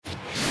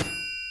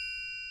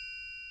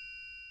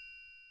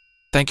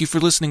Thank you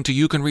for listening to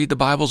You Can Read the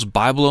Bible's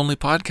Bible-Only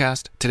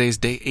podcast. Today's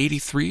day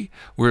 83.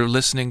 We're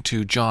listening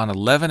to John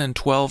 11 and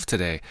 12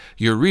 today.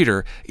 Your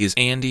reader is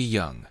Andy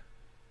Young.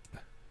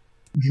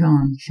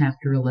 John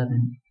chapter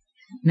 11.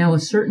 Now a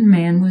certain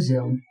man was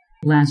ill,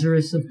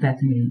 Lazarus of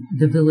Bethany,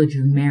 the village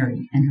of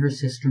Mary and her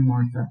sister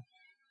Martha.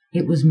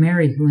 It was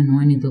Mary who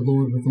anointed the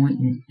Lord with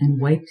ointment and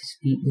wiped his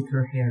feet with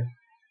her hair,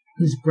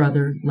 whose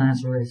brother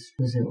Lazarus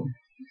was ill.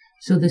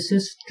 So the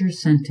sisters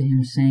sent to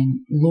him,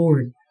 saying,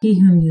 Lord, he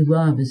whom you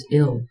love is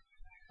ill.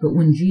 But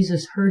when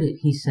Jesus heard it,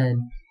 he said,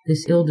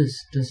 This illness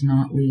does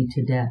not lead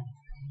to death.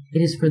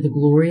 It is for the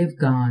glory of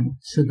God,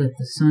 so that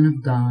the Son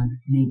of God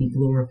may be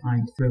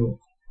glorified through it.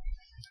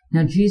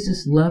 Now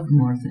Jesus loved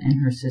Martha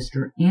and her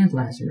sister and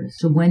Lazarus.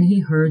 So when he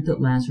heard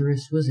that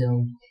Lazarus was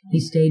ill, he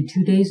stayed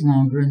 2 days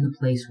longer in the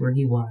place where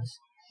he was.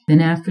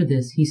 Then after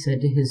this he said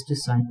to his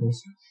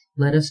disciples,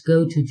 Let us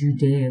go to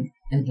Judea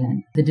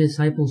again. The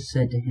disciples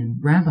said to him,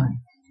 Rabbi,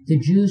 the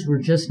Jews were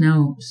just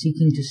now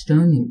seeking to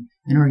stone you,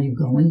 and are you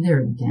going there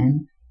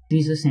again?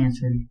 Jesus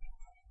answered,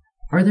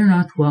 Are there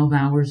not 12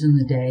 hours in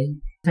the day?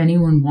 If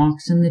anyone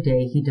walks in the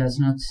day, he does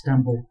not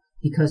stumble,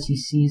 because he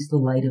sees the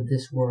light of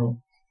this world.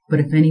 But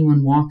if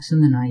anyone walks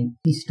in the night,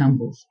 he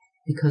stumbles,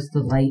 because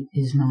the light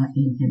is not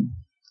in him.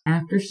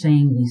 After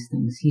saying these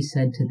things, he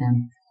said to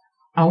them,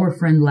 Our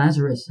friend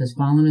Lazarus has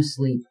fallen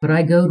asleep, but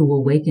I go to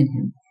awaken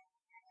him.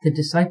 The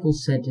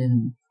disciples said to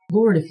him,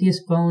 Lord, if he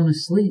has fallen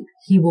asleep,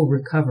 he will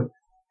recover.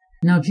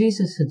 Now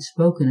Jesus had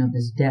spoken of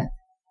his death,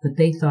 but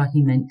they thought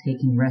he meant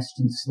taking rest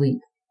and sleep.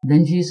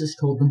 Then Jesus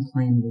told them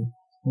plainly,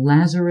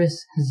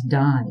 Lazarus has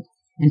died,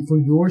 and for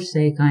your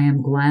sake I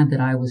am glad that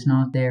I was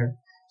not there,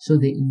 so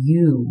that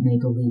you may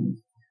believe.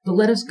 But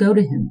let us go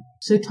to him.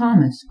 So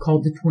Thomas,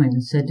 called the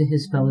twin, said to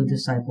his fellow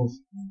disciples,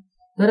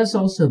 Let us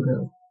also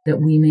go,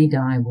 that we may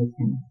die with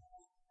him.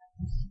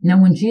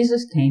 Now when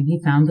Jesus came,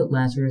 he found that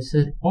Lazarus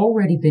had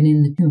already been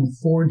in the tomb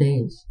 4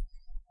 days.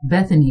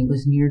 Bethany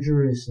was near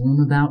Jerusalem,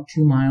 about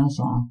 2 miles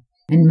off,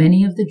 and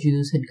many of the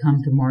Jews had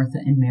come to Martha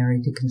and Mary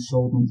to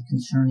console them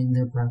concerning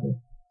their brother.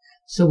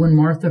 So when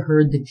Martha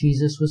heard that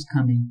Jesus was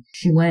coming,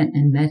 she went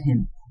and met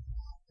him,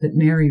 but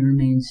Mary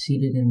remained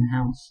seated in the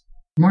house.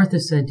 Martha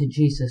said to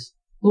Jesus,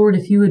 Lord,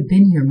 if you had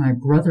been here, my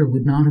brother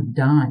would not have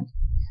died.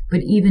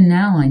 But even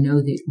now I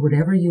know that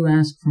whatever you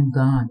ask from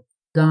God,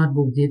 God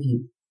will give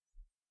you.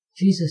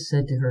 Jesus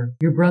said to her,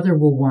 Your brother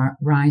will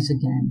rise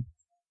again.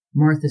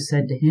 Martha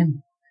said to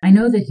him, I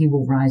know that he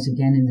will rise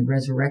again in the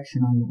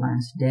resurrection on the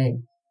last day.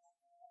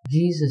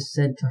 Jesus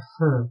said to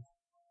her,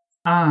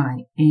 I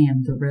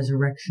am the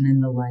resurrection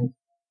and the life.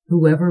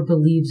 Whoever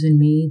believes in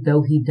me,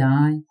 though he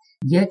die,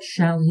 yet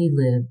shall he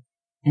live,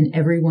 and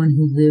everyone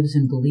who lives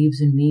and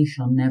believes in me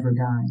shall never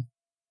die.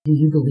 Do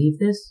you believe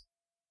this?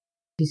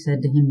 She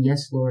said to him,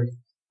 Yes, Lord.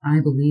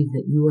 I believe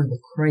that you are the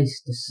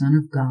Christ, the Son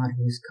of God,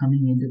 who is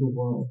coming into the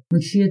world.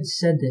 When she had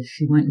said this,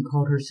 she went and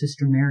called her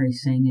sister Mary,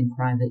 saying in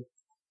private,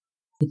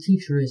 The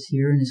teacher is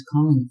here and is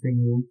calling for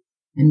you.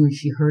 And when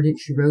she heard it,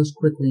 she rose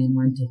quickly and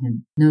went to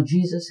him. Now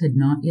Jesus had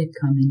not yet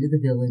come into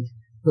the village,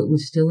 but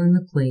was still in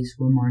the place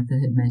where Martha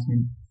had met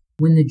him.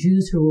 When the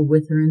Jews who were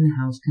with her in the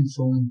house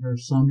consoling her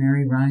saw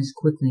Mary rise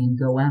quickly and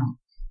go out,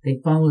 they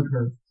followed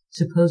her,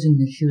 supposing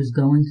that she was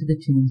going to the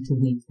tomb to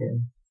weep there.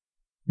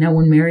 Now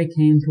when Mary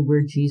came to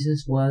where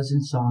Jesus was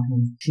and saw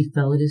him, she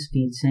fell at his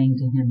feet, saying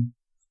to him,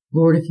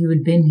 Lord, if you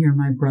had been here,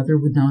 my brother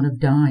would not have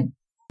died.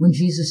 When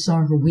Jesus saw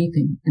her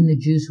weeping, and the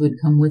Jews who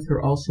had come with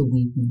her also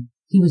weeping,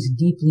 he was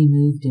deeply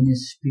moved in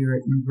his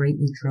spirit and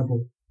greatly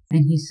troubled.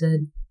 And he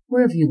said,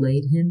 Where have you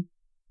laid him?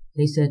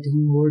 They said to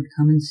him, Lord,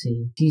 come and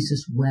see.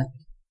 Jesus wept.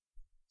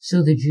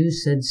 So the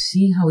Jews said,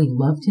 See how he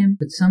loved him?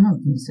 But some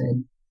of them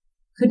said,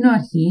 Could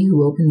not he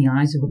who opened the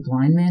eyes of a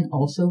blind man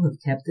also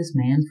have kept this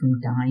man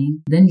from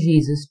dying? Then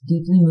Jesus,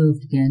 deeply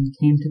moved again,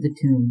 came to the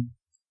tomb.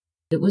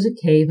 It was a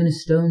cave, and a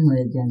stone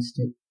lay against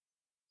it.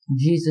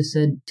 Jesus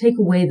said, Take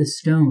away the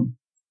stone.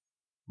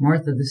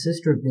 Martha, the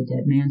sister of the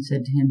dead man,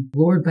 said to him,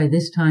 Lord, by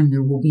this time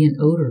there will be an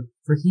odor,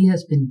 for he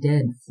has been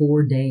dead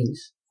 4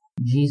 days.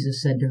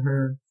 Jesus said to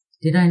her,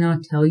 Did I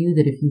not tell you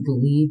that if you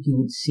believed you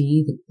would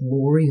see the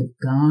glory of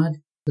God?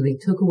 So they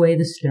took away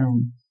the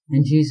stone,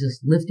 and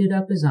Jesus lifted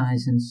up his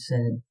eyes and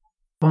said,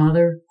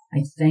 Father,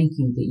 I thank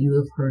you that you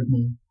have heard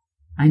me.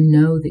 I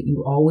know that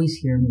you always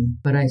hear me,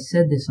 but I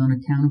said this on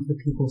account of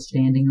the people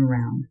standing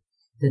around,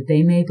 that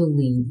they may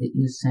believe that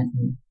you sent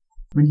me.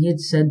 When he had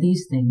said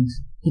these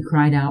things, he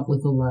cried out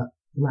with a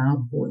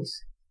loud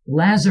voice,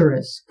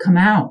 Lazarus, come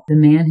out! The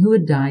man who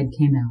had died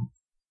came out,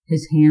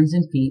 his hands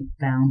and feet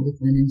bound with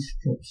linen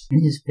strips,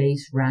 and his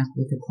face wrapped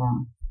with a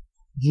cloth.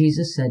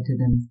 Jesus said to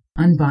them,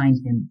 Unbind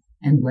him,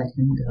 and let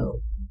him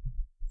go.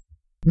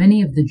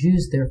 Many of the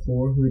Jews,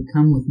 therefore, who had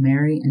come with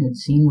Mary and had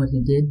seen what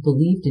he did,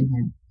 believed in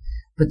him.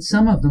 But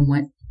some of them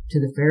went to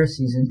the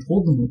Pharisees and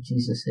told them what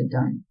Jesus had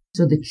done.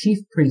 So the chief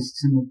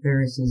priests and the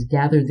Pharisees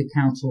gathered the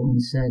council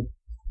and said,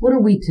 What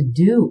are we to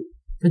do?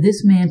 For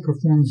this man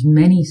performs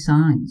many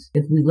signs.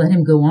 If we let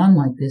him go on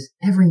like this,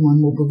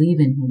 everyone will believe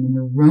in him, and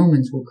the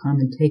Romans will come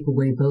and take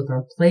away both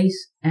our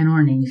place and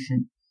our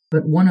nation.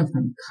 But one of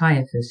them,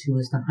 Caiaphas, who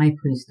was the high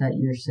priest that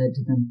year, said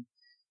to them,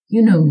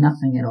 "You know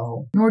nothing at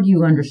all, nor do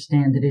you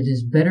understand that it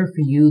is better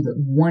for you that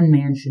one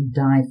man should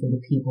die for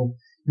the people,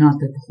 not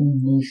that the whole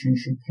nation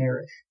should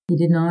perish." He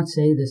did not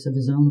say this of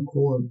his own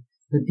accord,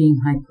 but being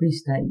high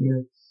priest that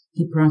year,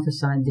 he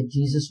prophesied that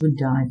Jesus would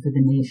die for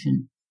the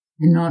nation,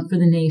 and not for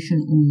the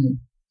nation only,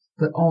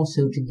 but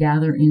also to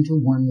gather into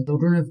one the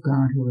children of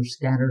God who were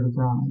scattered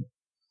abroad.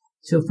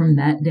 So from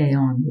that day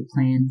on they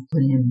planned to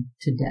put him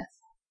to death.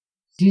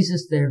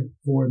 Jesus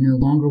therefore no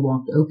longer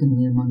walked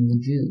openly among the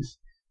Jews,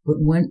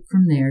 but went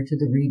from there to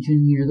the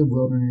region near the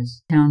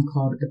wilderness, a town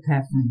called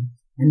Ephraim,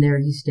 and there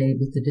he stayed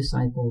with the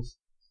disciples.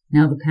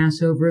 Now the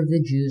Passover of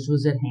the Jews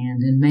was at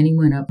hand, and many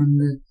went up from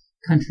the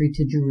country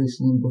to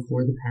Jerusalem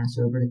before the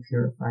Passover to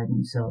purify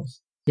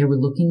themselves. They were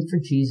looking for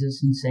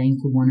Jesus and saying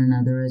to one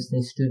another as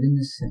they stood in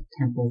the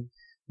temple,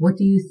 "What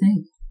do you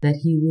think, that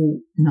he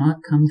will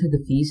not come to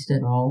the feast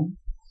at all?"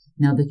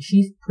 Now the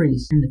chief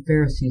priests and the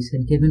Pharisees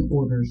had given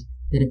orders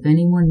that if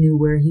anyone knew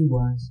where he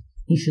was,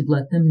 he should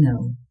let them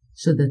know,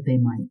 so that they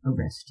might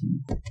arrest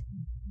him.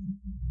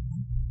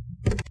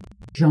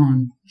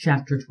 John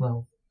chapter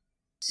 12.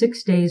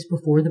 6 days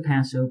before the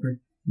Passover,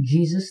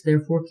 Jesus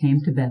therefore came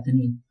to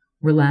Bethany,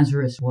 where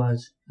Lazarus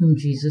was, whom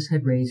Jesus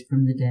had raised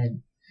from the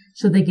dead.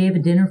 So they gave a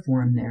dinner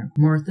for him there.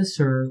 Martha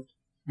served,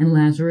 and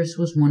Lazarus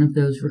was one of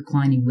those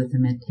reclining with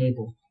him at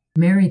table.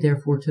 Mary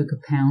therefore took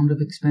a pound of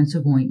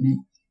expensive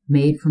ointment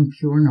made from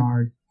pure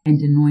nard,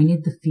 and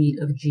anointed the feet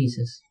of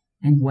Jesus,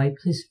 and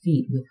wiped his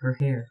feet with her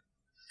hair.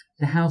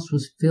 The house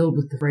was filled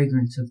with the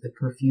fragrance of the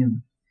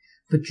perfume.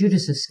 But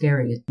Judas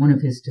Iscariot, one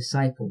of his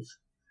disciples,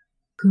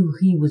 who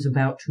he was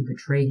about to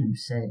betray him,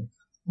 said,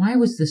 "Why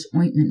was this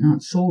ointment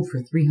not sold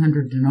for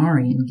 300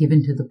 denarii and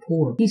given to the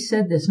poor?" He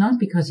said this not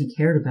because he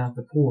cared about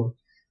the poor,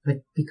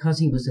 but because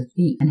he was a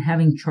thief, and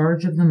having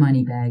charge of the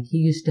money bag, he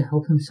used to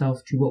help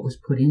himself to what was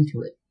put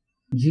into it.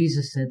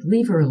 Jesus said,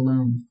 "Leave her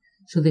alone,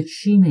 so that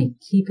she may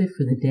keep it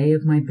for the day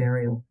of my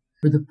burial.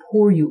 For the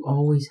poor you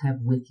always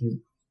have with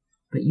you,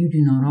 but you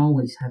do not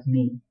always have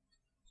me."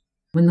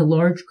 When the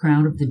large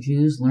crowd of the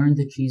Jews learned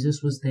that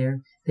Jesus was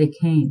there, they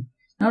came,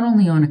 not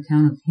only on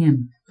account of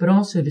him, but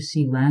also to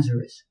see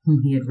Lazarus,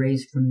 whom he had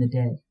raised from the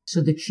dead.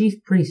 So the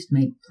chief priest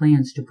made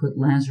plans to put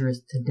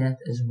Lazarus to death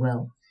as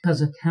well,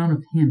 because on account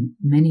of him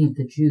many of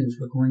the Jews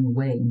were going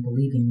away and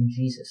believing in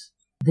Jesus.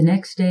 The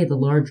next day the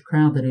large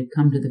crowd that had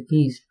come to the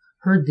feast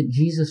heard that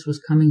Jesus was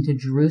coming to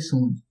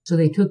Jerusalem. So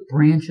they took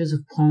branches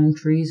of palm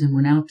trees and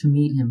went out to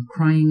meet him,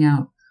 crying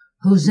out,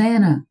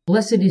 "Hosanna!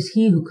 Blessed is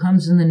he who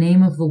comes in the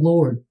name of the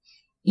Lord,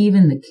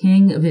 even the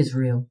King of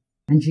Israel."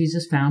 And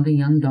Jesus found a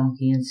young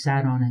donkey and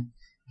sat on it,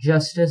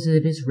 just as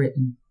it is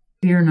written,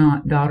 "Fear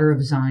not, daughter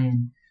of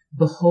Zion.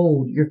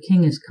 Behold, your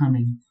king is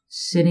coming,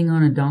 sitting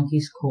on a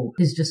donkey's colt."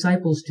 His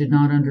disciples did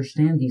not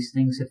understand these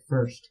things at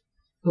first,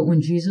 but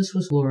when Jesus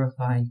was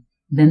glorified,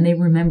 then they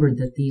remembered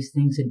that these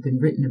things had been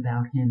written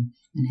about him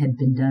and had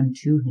been done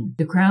to him.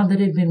 The crowd that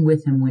had been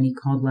with him when he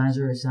called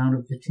Lazarus out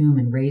of the tomb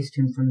and raised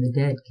him from the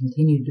dead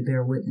continued to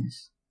bear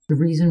witness. The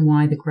reason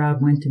why the crowd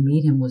went to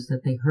meet him was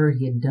that they heard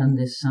he had done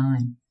this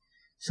sign.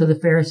 So the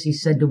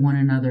Pharisees said to one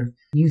another,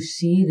 "You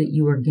see that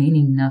you are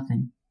gaining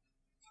nothing.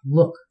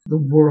 Look, the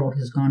world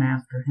has gone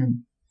after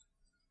him."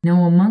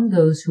 Now among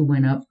those who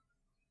went up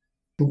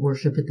to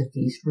worship at the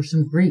feast were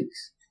some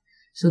Greeks.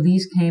 So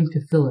these came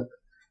to Philip,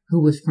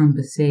 who was from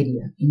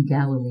Bethsaida in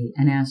Galilee,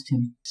 and asked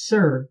him,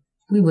 "Sir,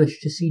 we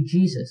wish to see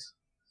Jesus."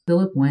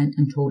 Philip went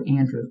and told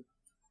Andrew.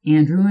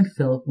 Andrew and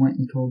Philip went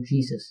and told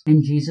Jesus.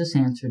 And Jesus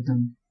answered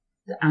them,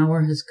 "The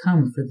hour has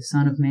come for the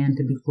Son of Man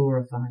to be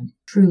glorified.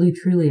 Truly,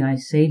 truly, I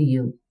say to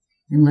you,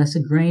 unless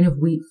a grain of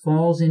wheat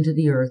falls into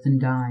the earth and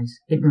dies,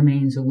 it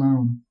remains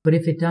alone. But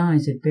if it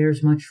dies, it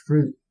bears much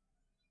fruit.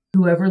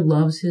 Whoever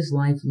loves his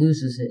life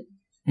loses it,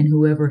 and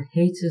whoever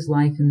hates his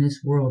life in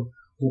this world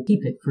will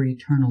keep it for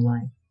eternal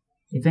life.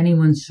 If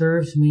anyone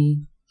serves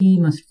me, he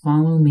must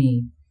follow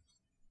me,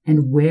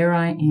 and where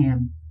I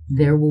am,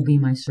 there will be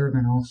my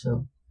servant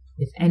also.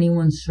 If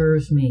anyone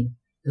serves me,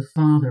 the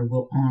Father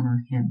will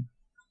honor him.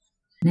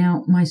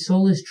 Now my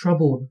soul is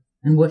troubled,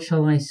 and what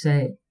shall I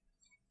say?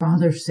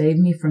 Father, save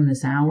me from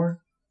this hour?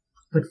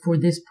 But for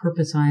this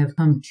purpose I have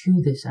come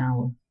to this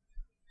hour.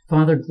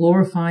 Father,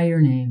 glorify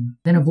your name."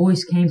 Then a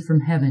voice came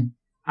from heaven,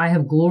 "I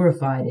have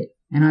glorified it,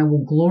 and I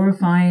will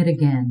glorify it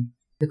again."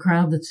 The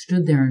crowd that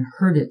stood there and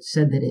heard it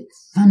said that it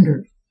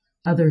thundered.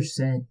 Others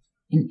said,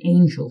 "An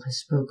angel has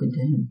spoken to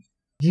him."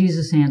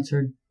 Jesus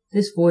answered,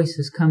 "This voice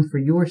has come for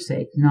your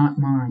sake, not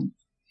mine.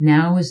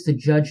 Now is the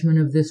judgment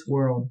of this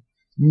world.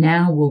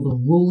 Now will the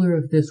ruler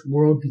of this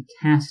world be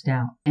cast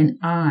out. And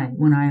I,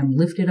 when I am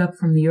lifted up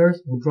from the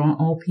earth, will draw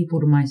all people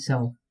to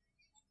myself."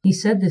 He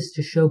said this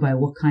to show by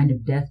what kind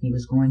of death he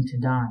was going to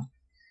die.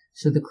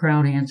 So the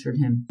crowd answered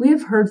him, "We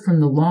have heard from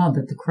the law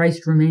that the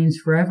Christ remains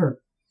forever.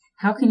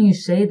 How can you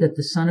say that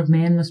the Son of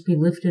Man must be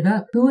lifted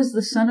up? Who is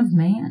the Son of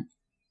Man?"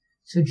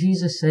 So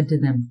Jesus said to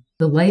them,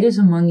 "The light is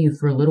among you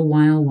for a little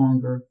while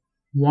longer.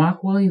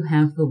 Walk while you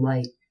have the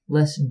light,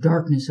 lest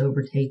darkness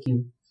overtake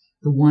you.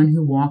 The one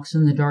who walks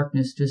in the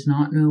darkness does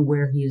not know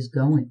where he is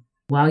going.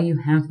 While you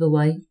have the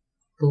light,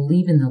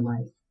 believe in the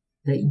light,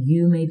 that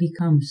you may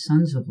become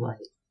sons of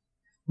light."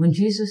 When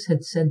Jesus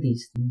had said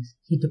these things,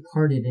 he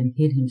departed and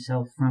hid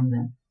himself from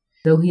them.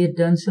 Though he had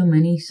done so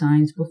many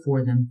signs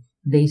before them,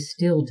 they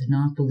still did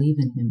not believe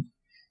in him,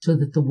 so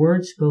that the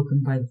word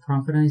spoken by the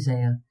prophet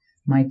Isaiah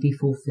might be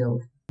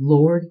fulfilled.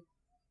 "Lord,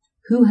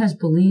 who has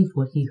believed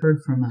what he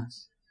heard from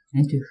us?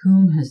 And to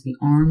whom has the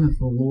arm of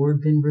the Lord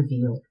been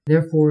revealed?"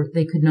 Therefore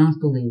they could not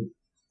believe.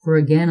 For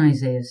again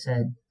Isaiah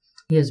said,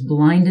 "He has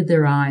blinded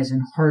their eyes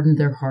and hardened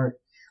their heart,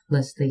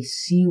 lest they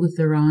see with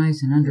their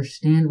eyes and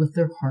understand with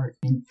their heart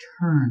and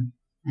turn,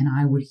 and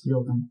I would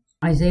heal them."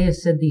 Isaiah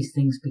said these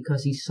things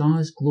because he saw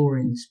his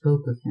glory and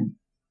spoke of him.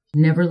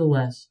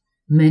 Nevertheless,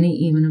 many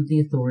even of the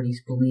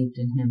authorities believed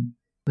in him.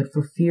 But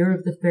for fear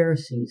of the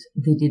Pharisees,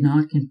 they did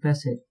not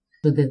confess it,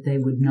 so that they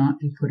would not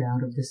be put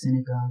out of the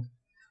synagogue.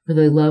 For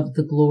they loved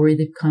the glory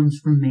that comes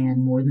from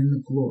man more than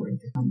the glory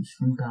that comes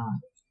from God.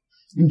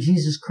 And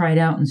Jesus cried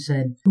out and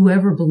said,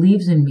 "Whoever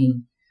believes in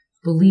me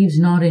believes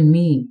not in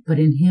me, but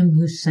in him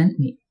who sent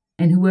me.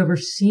 And whoever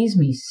sees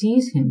me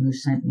sees him who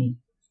sent me.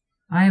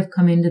 I have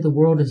come into the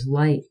world as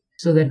light,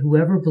 so that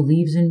whoever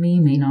believes in me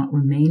may not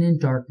remain in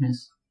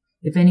darkness.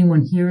 If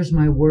anyone hears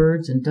my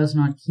words and does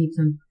not keep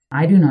them,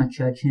 I do not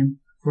judge him,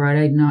 for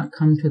I did not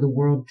come to the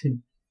world to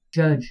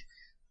judge,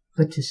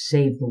 but to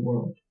save the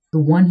world. The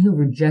one who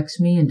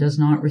rejects me and does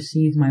not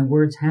receive my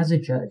words has a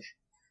judge.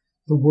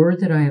 The word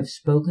that I have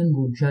spoken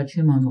will judge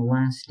him on the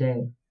last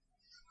day.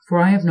 For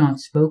I have not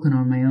spoken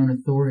on my own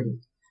authority,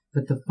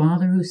 but the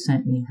Father who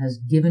sent me has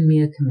given me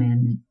a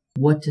commandment,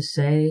 what to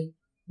say,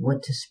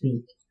 what to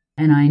speak.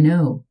 And I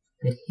know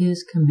that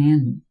his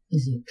commandment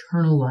is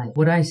eternal life.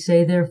 What I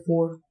say,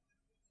 therefore,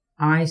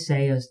 I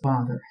say as the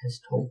Father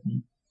has told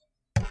me."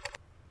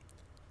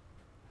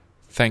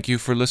 Thank you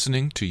for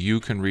listening to You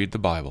Can Read the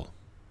Bible.